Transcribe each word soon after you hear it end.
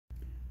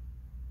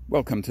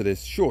Welcome to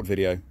this short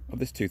video of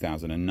this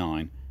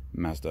 2009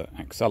 Mazda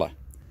Axela.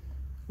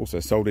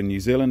 Also sold in New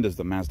Zealand as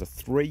the Mazda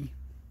 3.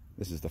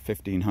 This is the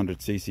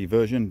 1500cc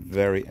version,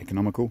 very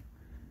economical.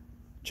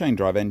 Chain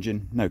drive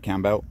engine, no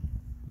cam belt.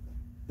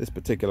 This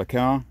particular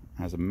car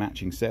has a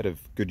matching set of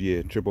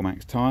Goodyear Triple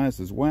Max tyres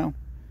as well.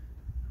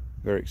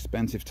 Very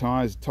expensive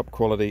tyres, top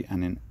quality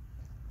and in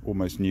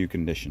almost new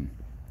condition.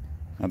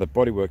 Now the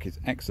bodywork is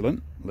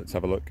excellent. Let's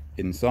have a look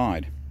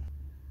inside.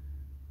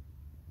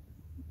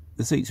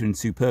 The seats are in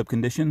superb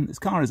condition. This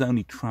car has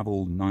only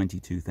travelled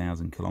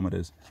 92,000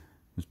 kilometres.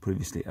 It was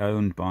previously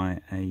owned by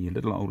a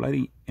little old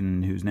lady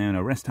who's now in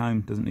a rest home,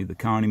 doesn't need the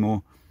car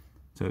anymore.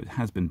 So it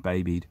has been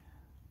babied.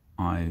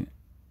 I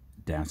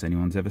doubt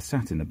anyone's ever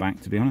sat in the back,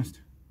 to be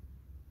honest.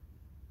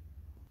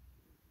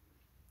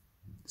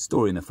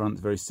 Story in the front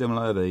is very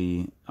similar.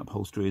 The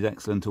upholstery is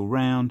excellent all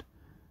round.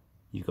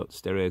 You've got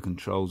stereo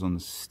controls on the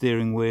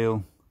steering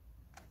wheel.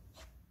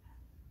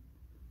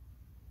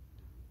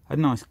 A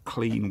nice,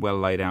 clean, well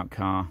laid out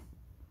car.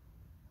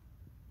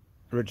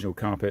 Original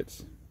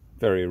carpets,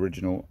 very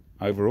original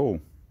overall.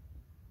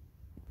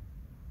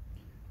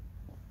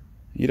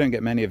 You don't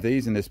get many of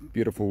these in this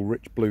beautiful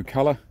rich blue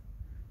colour,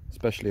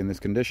 especially in this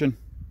condition.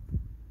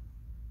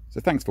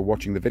 So thanks for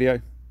watching the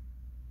video.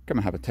 Come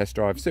and have a test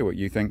drive, see what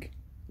you think.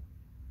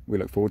 We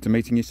look forward to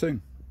meeting you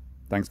soon.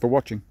 Thanks for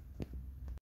watching.